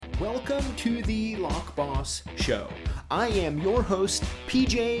welcome to the Lock Boss Show. I am your host,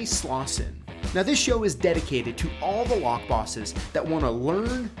 PJ Slauson. Now, this show is dedicated to all the lock bosses that want to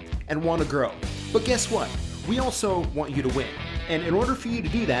learn and want to grow. But guess what? We also want you to win. And in order for you to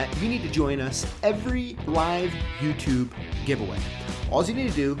do that, you need to join us every live YouTube giveaway. All you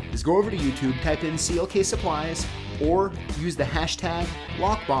need to do is go over to YouTube, type in CLK Supplies, or use the hashtag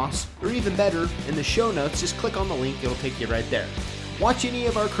LockBoss, or even better, in the show notes, just click on the link, it'll take you right there. Watch any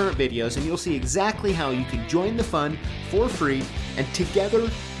of our current videos and you'll see exactly how you can join the fun for free, and together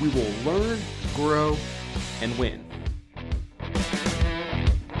we will learn, grow, and win.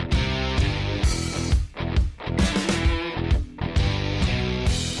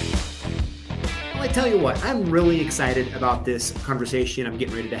 I tell you what, I'm really excited about this conversation I'm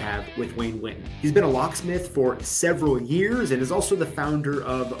getting ready to have with Wayne Winton. He's been a locksmith for several years and is also the founder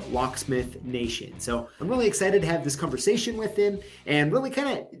of Locksmith Nation. So I'm really excited to have this conversation with him and really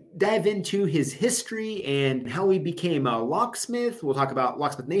kind of dive into his history and how he became a locksmith. We'll talk about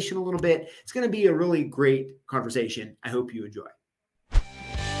Locksmith Nation a little bit. It's going to be a really great conversation. I hope you enjoy.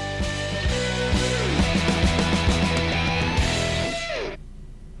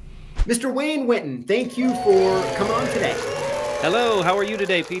 Mr. Wayne Winton, thank you for coming on today. Hello, how are you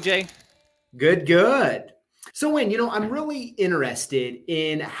today, PJ? Good. So Wayne, I'm really interested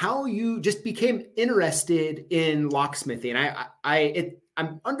in how you just became interested in locksmithing.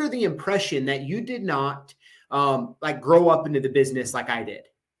 I'm under the impression that you did not grow up into the business like I did.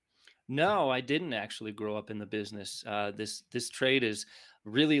 No, I didn't actually grow up in the business. This trade is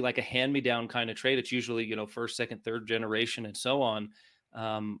really like a hand-me-down kind of trade. It's usually, first, second, third generation and so on.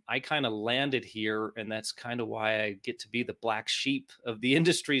 I kind of landed here, and that's kind of why I get to be the black sheep of the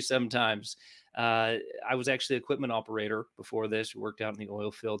industry sometimes. I was actually an equipment operator before this. We worked out in the oil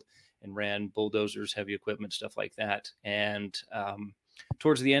field and ran bulldozers, heavy equipment, stuff like that. And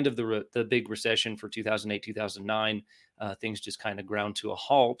towards the end of the big recession for 2008, 2009, things just kind of ground to a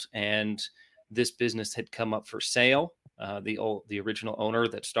halt, and this business had come up for sale. The original owner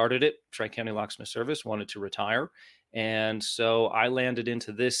that started it, Tri-County Locksmith Service, wanted to retire. And so I landed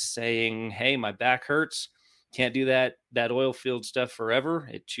into this saying, hey, my back hurts. Can't do that oil field stuff forever.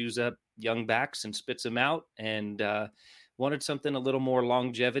 It chews up young backs and spits them out, and wanted something a little more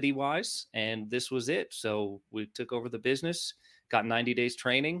longevity wise. And this was it. So we took over the business, got 90 days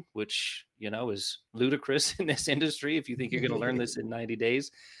training, which, is ludicrous in this industry if you think you're going to learn this in 90 days.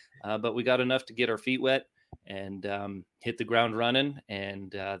 But we got enough to get our feet wet and hit the ground running.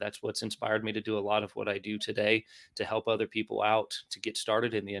 And that's what's inspired me to do a lot of what I do today, to help other people out to get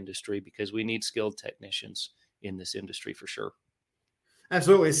started in the industry, because we need skilled technicians in this industry for sure.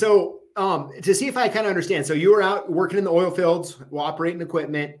 Absolutely. So to see if I kind of understand, so you were out working in the oil fields, operating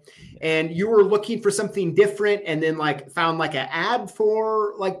equipment, and you were looking for something different, and then found an ad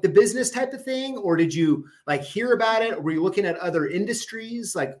for the business type of thing, or did you hear about it? Or were you looking at other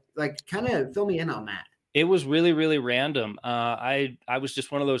industries? Kind of fill me in on that. It was really, really random. I was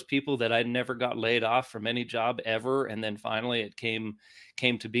just one of those people that I never got laid off from any job ever. And then finally it came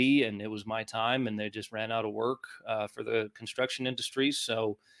to be, and it was my time, and they just ran out of work for the construction industry.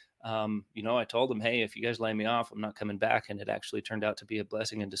 So, I told them, hey, if you guys lay me off, I'm not coming back. And it actually turned out to be a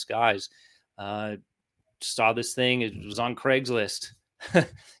blessing in disguise. Saw this thing. It was on Craigslist,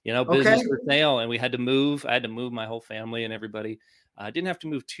 business for sale. And we had to move. I had to move my whole family and everybody. I didn't have to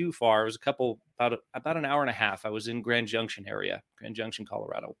move too far. It was about an hour and a half. I was in Grand Junction,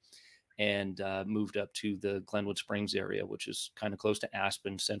 Colorado, and moved up to the Glenwood Springs area, which is kind of close to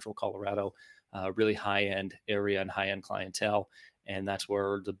Aspen, central Colorado, really high-end area and high-end clientele. And that's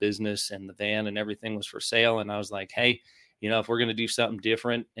where the business and the van and everything was for sale. And I was like, hey, if we're going to do something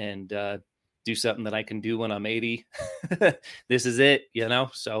different and do something that I can do when I'm 80, this is it,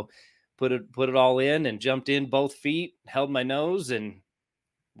 So put it all in and jumped in both feet, held my nose, and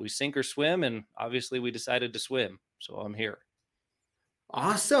we sink or swim. And obviously we decided to swim. So I'm here.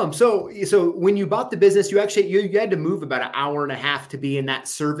 Awesome. So when you bought the business, you had to move about an hour and a half to be in that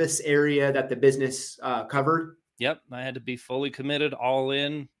service area that the business covered. Yep. I had to be fully committed, all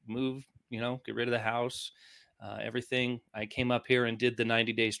in, move, get rid of the house, everything. I came up here and did the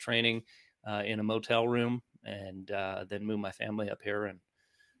 90 days training in a motel room, and then moved my family up here and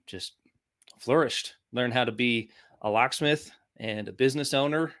just flourished, learned how to be a locksmith and a business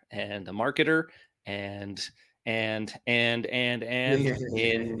owner and a marketer and in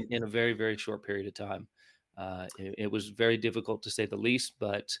a very, very short period of time. It was very difficult to say the least,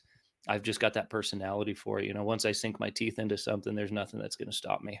 but I've just got that personality for it. Once I sink my teeth into something, there's nothing that's going to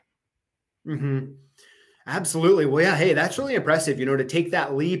stop me. Mm-hmm. Absolutely. Well, yeah. Hey, that's really impressive, to take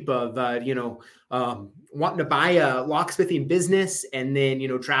that leap of, wanting to buy a locksmithing business and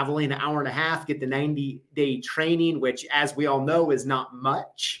then, traveling an hour and a half, get the 90-day training, which as we all know is not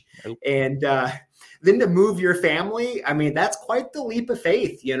much. Nope. And, then to move your family, I mean, that's quite the leap of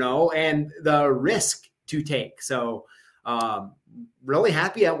faith, and the risk to take. So, really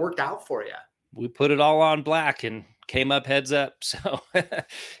happy it worked out for you. We put it all on black and came up heads up. So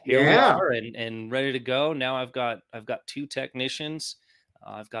here we are and ready to go. Now I've got 2 technicians.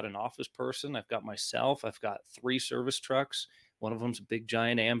 I've got an office person. I've got myself. I've got 3 service trucks. One of them's a big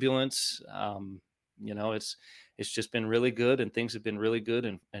giant ambulance. It's just been really good, and things have been really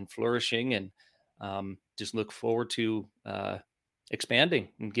good and flourishing, and just look forward to expanding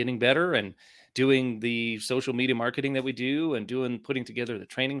and getting better and doing the social media marketing that we do and putting together the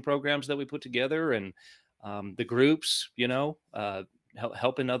training programs that we put together and the groups,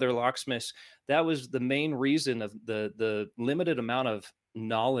 helping other locksmiths. That was the main reason of the limited amount of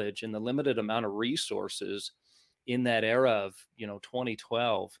knowledge and the limited amount of resources in that era of,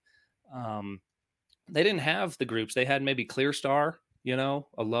 2012. They didn't have the groups. They had maybe ClearStar,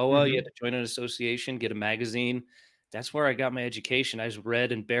 Aloha. You had to join an association, get a magazine. That's where I got my education. I just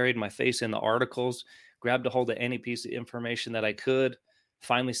read and buried my face in the articles, grabbed a hold of any piece of information that I could,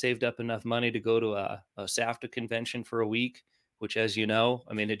 finally saved up enough money to go to a SAFTA convention for a week, which, as you know,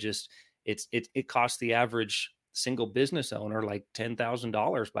 I mean, it costs the average single business owner like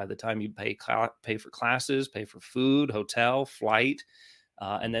 $10,000 by the time you pay for classes, pay for food, hotel, flight,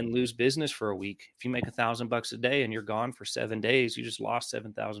 and then lose business for a week. If you make $1,000 a day and you're gone for 7 days, you just lost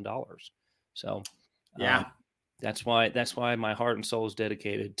 $7,000. So, yeah. That's why my heart and soul is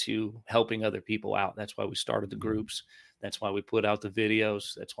dedicated to helping other people out. That's why we started the groups. That's why we put out the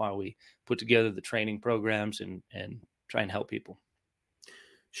videos. That's why we put together the training programs and try and help people.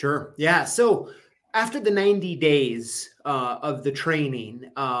 Sure. Yeah. So after the 90 days of the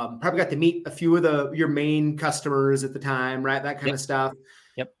training, probably got to meet a few of your main customers at the time, right? That kind of stuff.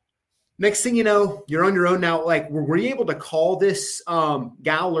 Yep. Next thing you know, you're on your own now. Like, were you able to call this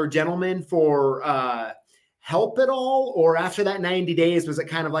gal or gentleman for help at all? Or after that 90 days, was it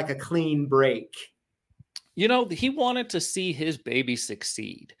kind of like a clean break? He wanted to see his baby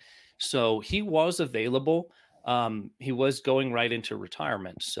succeed. So he was available. He was going right into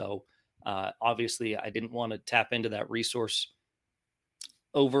retirement. So obviously I didn't want to tap into that resource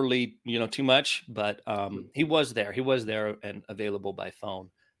overly, too much, but he was there. He was there and available by phone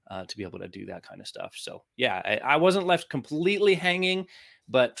to be able to do that kind of stuff. So yeah, I wasn't left completely hanging,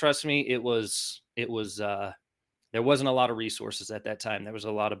 but trust me, it was there wasn't a lot of resources at that time. There was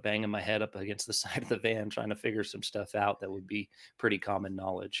a lot of banging my head up against the side of the van, trying to figure some stuff out that would be pretty common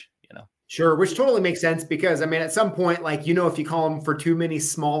knowledge, Sure. Which totally makes sense because, I mean, at some point, like, if you call him for too many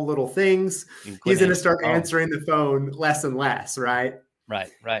small little things, he's going to start answering the phone less and less. Right.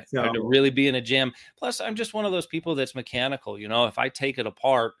 Right. So, to really be in a jam. Plus, I'm just one of those people that's mechanical. If I take it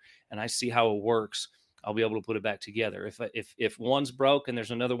apart and I see how it works, I'll be able to put it back together. If one's broke and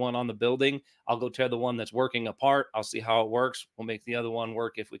there's another one on the building, I'll go tear the one that's working apart. I'll see how it works. We'll make the other one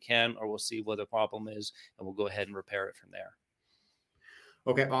work if we can, or we'll see what the problem is, and we'll go ahead and repair it from there.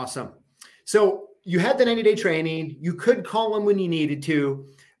 Okay, awesome. So you had the 90-day training. You could call them when you needed to,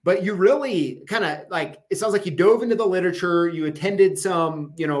 but you really kind of it sounds like you dove into the literature. You attended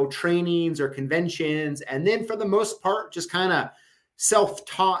some, trainings or conventions, and then for the most part, just kind of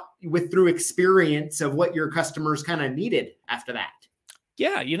self-taught through experience of what your customers kind of needed after that.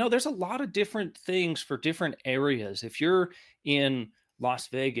 Yeah. There's a lot of different things for different areas. If you're in Las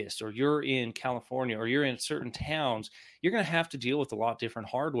Vegas or you're in California or you're in certain towns, you're going to have to deal with a lot different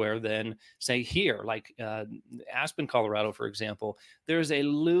hardware than say here, like Aspen, Colorado, for example. There's a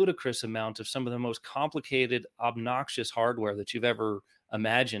ludicrous amount of some of the most complicated, obnoxious hardware that you've ever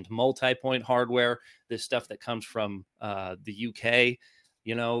imagined. Multi-point hardware, this stuff that comes from the UK,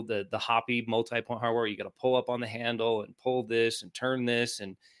 the hoppy multi-point hardware. You got to pull up on the handle and pull this and turn this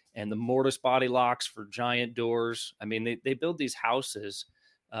and the mortise body locks for giant doors. I mean, they build these houses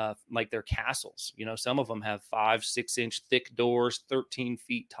like they're castles. Some of them have 5-6 inch thick doors, 13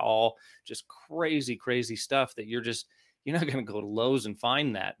 feet tall, just crazy, crazy stuff that you're not going to go to Lowe's and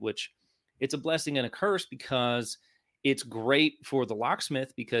find that, which it's a blessing and a curse because it's great for the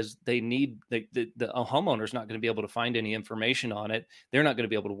locksmith because they need the homeowner's not going to be able to find any information on it. They're not going to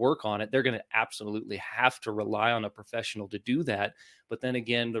be able to work on it. They're going to absolutely have to rely on a professional to do that. But then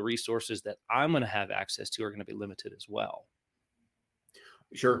again, the resources that I'm going to have access to are going to be limited as well.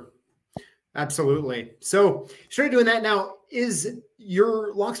 Sure. Absolutely. So started doing that. Now, is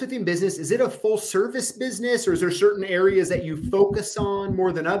your locksmithing business, is it a full service business or is there certain areas that you focus on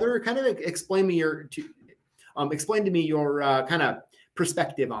more than other? Kind of explain me Explain to me your kind of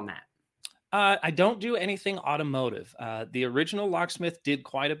perspective on that. I don't do anything automotive. The original Locksmith did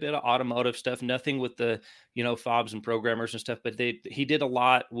quite a bit of automotive stuff, nothing with the, fobs and programmers and stuff, but he did a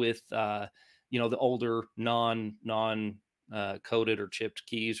lot with, the older non coded or chipped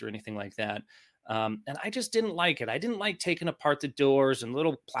keys or anything like that. And I just didn't like it. I didn't like taking apart the doors and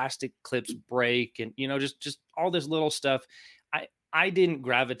little plastic clips break and, just all this little stuff. I didn't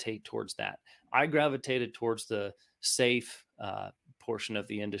gravitate towards that. I gravitated towards the safe, portion of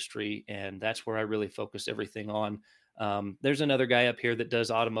the industry, and that's where I really focus everything on. There's another guy up here that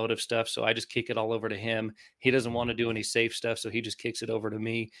does automotive stuff, so I just kick it all over to him. He doesn't want to do any safe stuff, so he just kicks it over to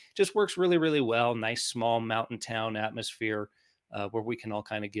me. Just works really, really well. Nice small mountain town atmosphere where we can all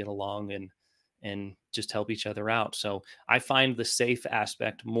kind of get along and just help each other out. So I find the safe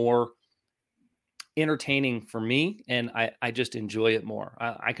aspect more entertaining for me, and I just enjoy it more.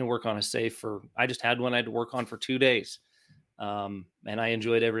 I can work on a safe I just had one I had to work on for 2 days. And I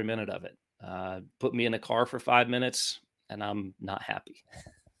enjoyed every minute of it. Put me in a car for 5 minutes and I'm not happy.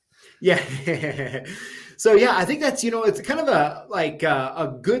 Yeah. So yeah, I think that's, it's kind of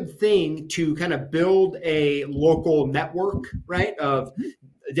a good thing to kind of build a local network, right, of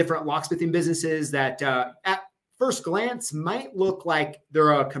different locksmithing businesses that at first glance might look like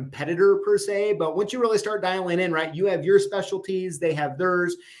they're a competitor per se, but once you really start dialing in, right, you have your specialties, they have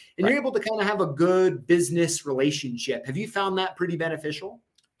theirs, and you're able to kind of have a good business relationship. Have you found that pretty beneficial?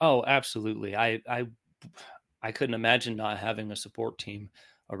 Oh, absolutely. I couldn't imagine not having a support team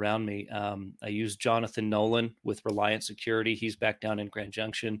around me. I use Jonathan Nolan with Reliant Security. He's back down in Grand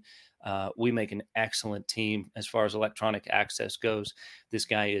Junction. We make an excellent team as far as electronic access goes. This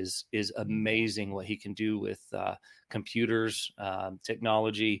guy is amazing what he can do with computers,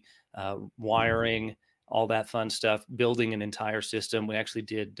 technology, wiring, all that fun stuff, building an entire system. We actually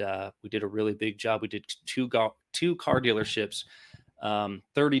did a really big job. We did two car dealerships,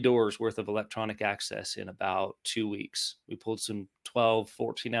 30 doors worth of electronic access in about 2 weeks. We pulled some 12,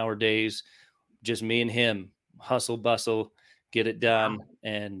 14-hour days, just me and him, hustle, bustle, get it done. Wow.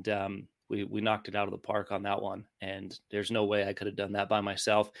 And we knocked it out of the park on that one. And there's no way I could have done that by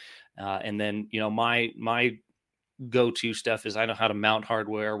myself. And then, my go-to stuff is I know how to mount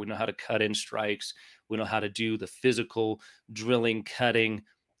hardware. We know how to cut in strikes. We know how to do the physical drilling, cutting,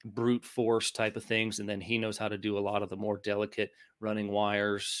 brute force type of things. And then he knows how to do a lot of the more delicate running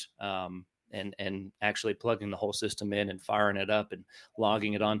wires, and actually plugging the whole system in and firing it up and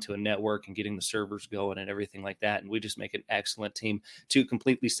logging it onto a network and getting the servers going and everything like that. And we just make an excellent team. Two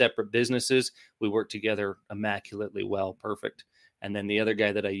completely separate businesses. We work together immaculately well, perfect. And then the other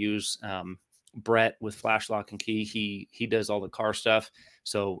guy that I use, Brett with Flash Lock and Key, he does all the car stuff.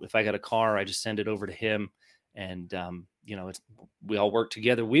 So if I got a car, I just send it over to him, and we all work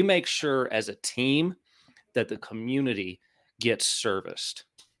together. We make sure as a team that the community gets serviced.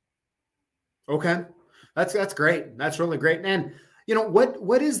 Okay, that's great. That's really great. And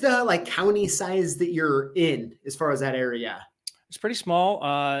what is the county size that you're in as far as that area? It's pretty small.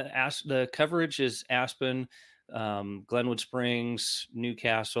 The coverage is Aspen, Glenwood Springs,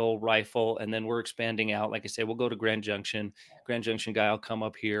 Newcastle, Rifle, and then we're expanding out. Like I say, we'll go to Grand Junction. Grand Junction guy, I'll come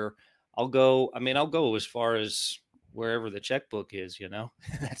up here. I'll go as far as wherever the checkbook is,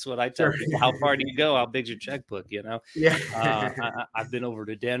 That's what I tell people. How far do you go? How big's your checkbook, Yeah. I've been over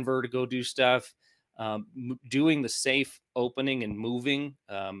to Denver to go do stuff. Doing the safe opening and moving.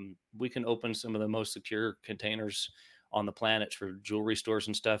 We can open some of the most secure containers on the planet for jewelry stores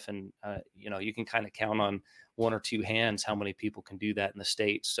and stuff. And, you can kind of count on one or two hands how many people can do that in the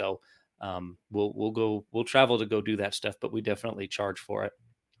States. So we'll travel to go do that stuff, but we definitely charge for it.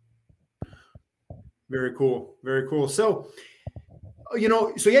 Very cool. Very cool. So, so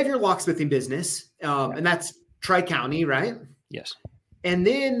you have your locksmithing business, and that's Tri-County, right? Yes. And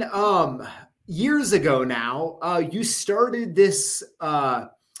then years ago now, you started this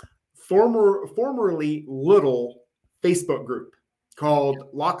formerly little Facebook group called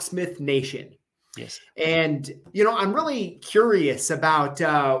Locksmith Nation. Yes. And, I'm really curious about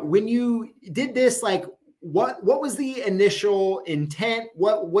when you did this, what was the initial intent?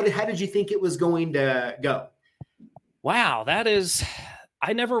 How did you think it was going to go? Wow.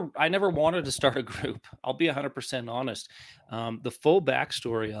 I never wanted to start a group. I'll be 100% honest. The full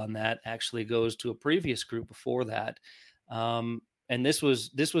backstory on that actually goes to a previous group before that. And this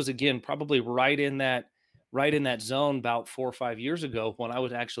was again, probably right in that right in that zone about 4 or 5 years ago when I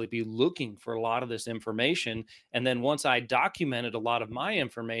would actually be looking for a lot of this information. And then once I documented a lot of my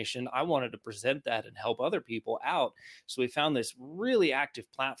information, I wanted to present that and help other people out. So we found this really active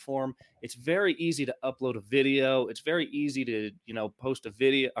platform. It's very easy to upload a video. It's very easy to, post a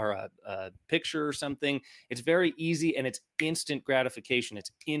video or a picture or something. It's very easy, and it's instant gratification.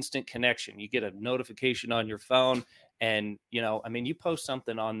 It's instant connection. You get a notification on your phone, and, you post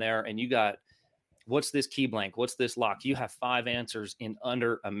something on there and you got, what's this key blank? What's this lock? You have 5 answers in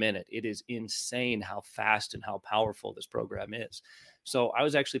under a minute. It is insane how fast and how powerful this program is. So I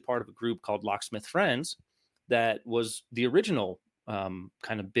was actually part of a group called Locksmith Friends that was the original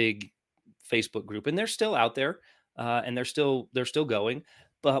kind of big Facebook group, and they're still out there, and they're still going.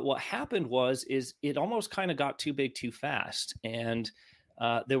 But what happened is it almost kind of got too big too fast, and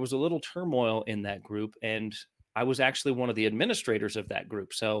there was a little turmoil in that group, and I was actually one of the administrators of that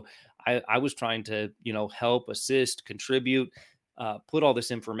group. So I was trying to, help, assist, contribute, put all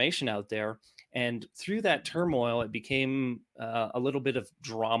this information out there. And through that turmoil, it became a little bit of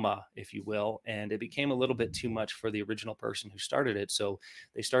drama, if you will. And it became a little bit too much for the original person who started it. So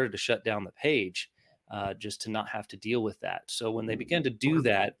they started to shut down the page just to not have to deal with that. So when they began to do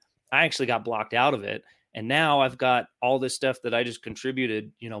that, I actually got blocked out of it. And now I've got all this stuff that I just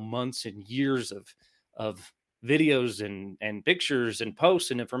contributed, months and years of videos and pictures and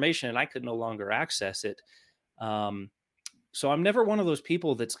posts and information, and I could no longer access it. So I'm never one of those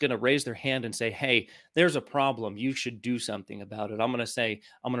people that's going to raise their hand and say, hey, there's a problem, you should do something about it. I'm going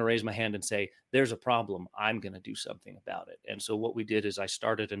to raise my hand and say, there's a problem, I'm going to do something about it. And so what we did is I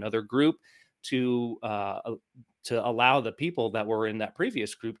started another group to allow the people that were in that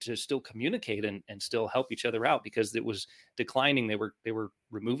previous group to still communicate and still help each other out, because it was declining. They were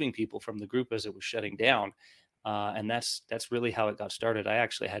removing people from the group as it was shutting down. And that's really how it got started. I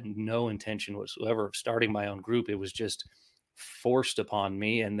actually had no intention whatsoever of starting my own group. It was just forced upon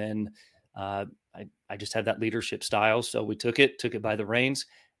me. And then I just had that leadership style. So we took it by the reins.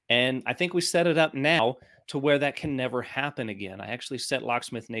 And I think we set it up now to where that can never happen again. I actually set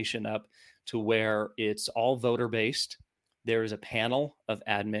Locksmith Nation up to where it's all voter based. There is a panel of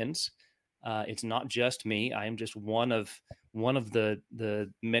admins. It's not just me. I am just one of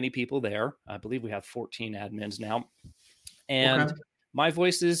the many people there. I believe we have 14 admins now, and my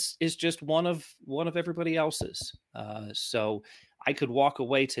voice is just one of everybody else's. So I could walk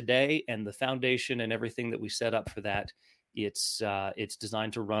away today, and the foundation and everything that we set up for that, it's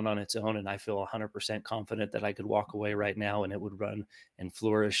designed to run on its own, and I feel 100% confident that I could walk away right now and it would run and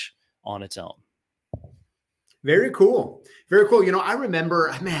flourish on its own. Very cool. Very cool. I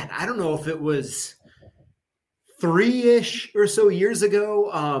remember, man, I don't know if it was 3-ish or so years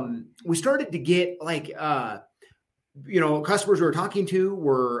ago. We started to get customers we were talking to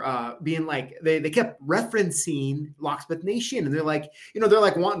were being like, they kept referencing Locksmith Nation, and they're like,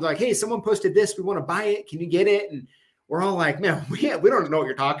 wanting like, hey, someone posted this, we want to buy it. Can you get it? And we're all like, man, we don't know what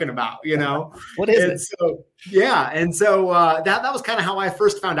you're talking about, What is it? So, yeah. And so that was kind of how I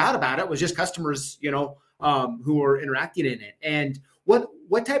first found out about it, was just customers, who were interacting in it. And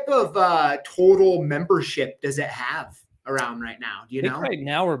what type of total membership does it have around right now? Do you know? Right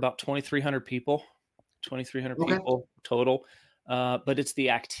now we're about 2,300 people, people total. But it's the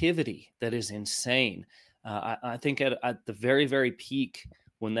activity that is insane. I think at the very, very peak,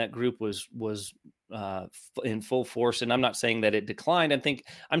 when that group was in full force, and I'm not saying that it declined.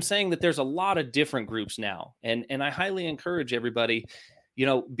 I'm saying that there's a lot of different groups now, and I highly encourage everybody,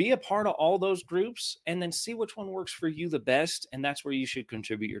 be a part of all those groups and then see which one works for you the best. And that's where you should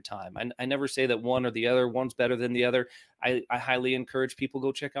contribute your time. I never say that one or the other, one's better than the other. I highly encourage people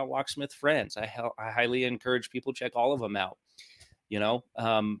go check out Locksmith Friends. I highly encourage people check all of them out,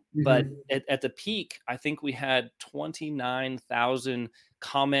 but at the peak, I think we had 29,000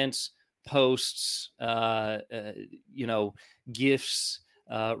 comments, posts, gifts,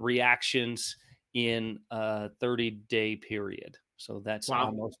 reactions in a 30-day period. So that's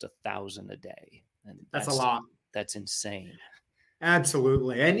almost 1,000 a day. And that's a lot. That's insane.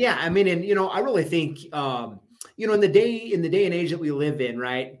 Absolutely. And yeah, I really think, in the day and age that we live in,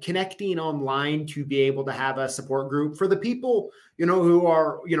 right, connecting online to be able to have a support group for the people, who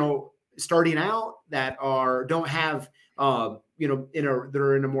are, starting out, that don't have,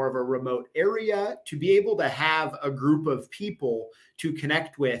 they're in a more of a remote area, to be able to have a group of people to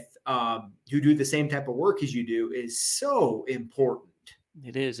connect with, who do the same type of work as you do, is so important.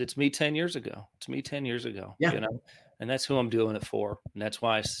 It is. It's me 10 years ago. Yeah. And that's who I'm doing it for. And that's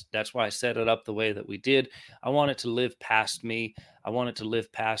why I set it up the way that we did. I want it to live past me. I want it to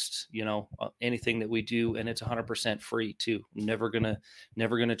live past, anything that we do. And it's 100% free too. Never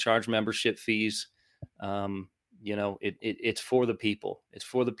gonna charge membership fees. It's for the people. It's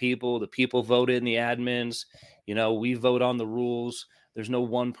for the people. The people vote in the admins. We vote on the rules. There's no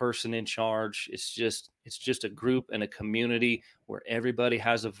one person in charge. It's just a group and a community where everybody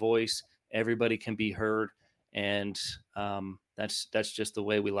has a voice. Everybody can be heard. And that's just the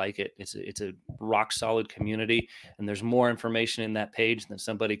way we like it. It's a rock solid community, and there's more information in that page than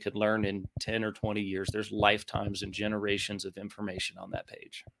somebody could learn in 10 or 20 years. There's lifetimes and generations of information on that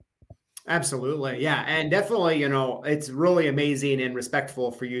page. Absolutely. Yeah. And definitely, it's really amazing and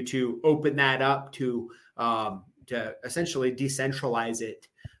respectful for you to open that up to essentially decentralize it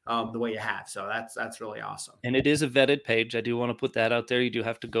the way you have. So that's really awesome. And it is a vetted page. I do want to put that out there. You do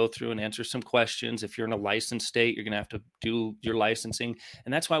have to go through and answer some questions. If you're in a licensed state, you're going to have to do your licensing.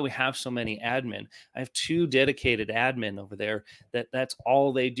 And that's why we have so many admin. I have 2 dedicated admin over there that's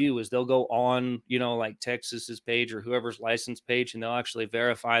all they do is they'll go on, like Texas's page or whoever's license page, and they'll actually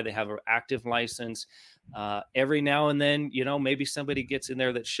verify they have an active license. Every now and then, maybe somebody gets in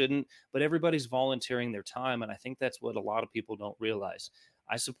there that shouldn't, but everybody's volunteering their time. And I think that's what a lot of people don't realize.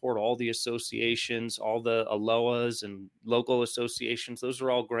 I support all the associations, all the ALOAs and local associations. Those are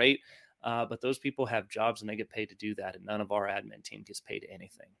all great. But those people have jobs and they get paid to do that. And none of our admin team gets paid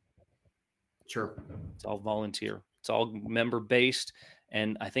anything. Sure. It's all volunteer. It's all member based.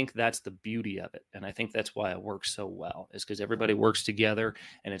 And I think that's the beauty of it. And I think that's why it works so well, is because everybody works together,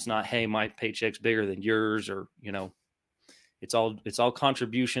 and it's not, hey, my paycheck's bigger than yours, or, it's all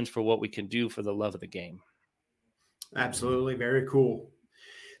contributions for what we can do for the love of the game. Absolutely. Very cool.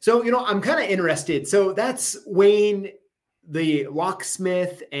 So, I'm kind of interested. So that's Wayne, the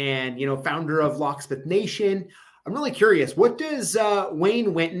locksmith and, founder of Locksmith Nation. I'm really curious. What does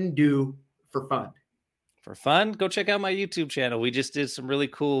Wayne Winton do for fun? For fun, go check out my YouTube channel. We just did some really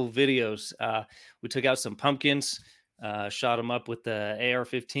cool videos. We took out some pumpkins, shot them up with the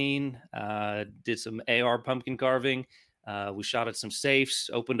AR-15, did some AR pumpkin carving. We shot at some safes,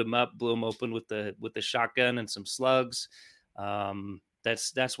 opened them up, blew them open with the shotgun and some slugs.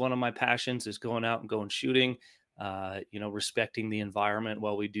 That's one of my passions, is going out and going shooting, respecting the environment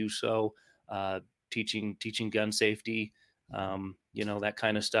while we do so, teaching gun safety, that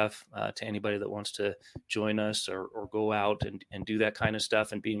kind of stuff, to anybody that wants to join us or go out and do that kind of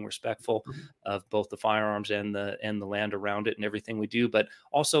stuff, and being respectful of both the firearms and the land around it and everything we do, but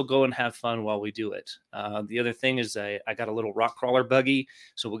also go and have fun while we do it. The other thing is I got a little rock crawler buggy,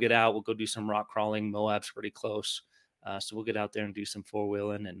 so we'll get out, we'll go do some rock crawling. Moab's pretty close. So we'll get out there and do some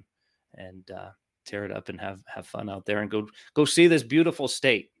 4-wheeling and tear it up and have fun out there and go see this beautiful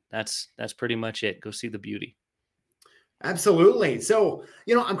state. That's pretty much it. Go see the beauty. Absolutely. So,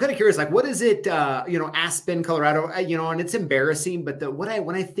 I'm kind of curious, like, what is it, Aspen, Colorado, and it's embarrassing, but when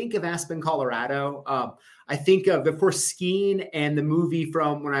I think of Aspen, Colorado, I think of course, skiing and the movie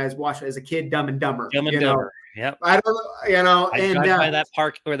from when I was watching as a kid, Dumb and Dumber. Dumb and Dumber. Yep. I don't know, I drive by that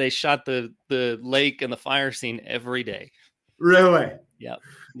park where they shot the lake and the fire scene every day. Really? Yep.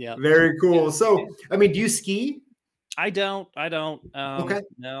 Yeah. Very cool. So, do you ski? I don't. Okay.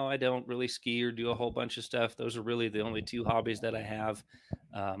 No, I don't really ski or do a whole bunch of stuff. Those are really the only 2 hobbies that I have.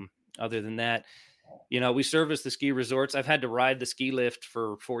 Other than that, we service the ski resorts. I've had to ride the ski lift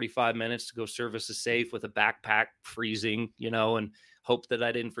for 45 minutes to go service a safe with a backpack freezing, and hope that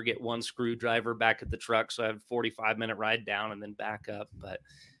I didn't forget one screwdriver back at the truck. So I have a 45-minute ride down and then back up. But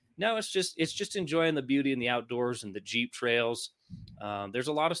no, it's just enjoying the beauty in the outdoors and the Jeep trails. There's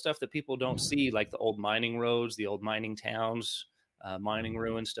a lot of stuff that people don't see, like the old mining roads, the old mining towns, mining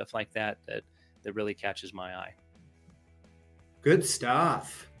ruins, stuff like that really catches my eye. Good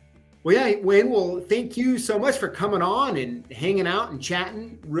stuff. Well, yeah, Wayne, well, thank you so much for coming on and hanging out and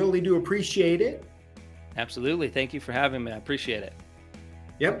chatting. Really do appreciate it. Absolutely. Thank you for having me. I appreciate it.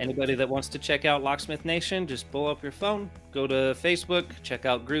 Yep. Anybody that wants to check out Locksmith Nation, just pull up your phone, go to Facebook, check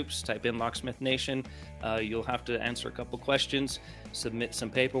out groups, type in Locksmith Nation. You'll have to answer a couple questions, submit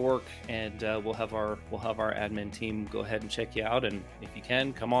some paperwork, and we'll have our admin team go ahead and check you out. And if you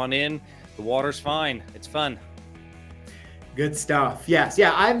can, come on in. The water's fine. It's fun. Good stuff. Yes.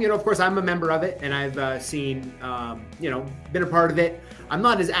 Yeah. I'm, of course, I'm a member of it, and I've seen, been a part of it. I'm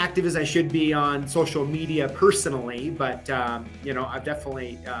not as active as I should be on social media personally, but, I've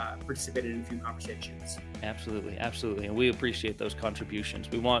definitely participated in a few conversations. Absolutely. Absolutely. And we appreciate those contributions.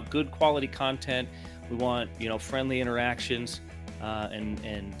 We want good quality content. We want, friendly interactions,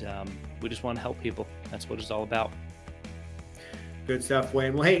 and we just want to help people. That's what it's all about. Good stuff,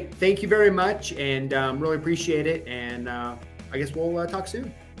 Wayne. Well, hey, thank you very much, and really appreciate it. And I guess we'll talk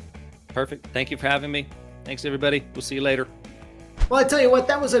soon. Perfect. Thank you for having me. Thanks, everybody. We'll see you later. Well, I tell you what,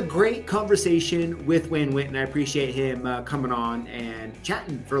 that was a great conversation with Wayne Winton. I appreciate him coming on and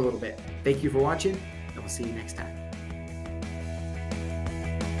chatting for a little bit. Thank you for watching. I will see you next time.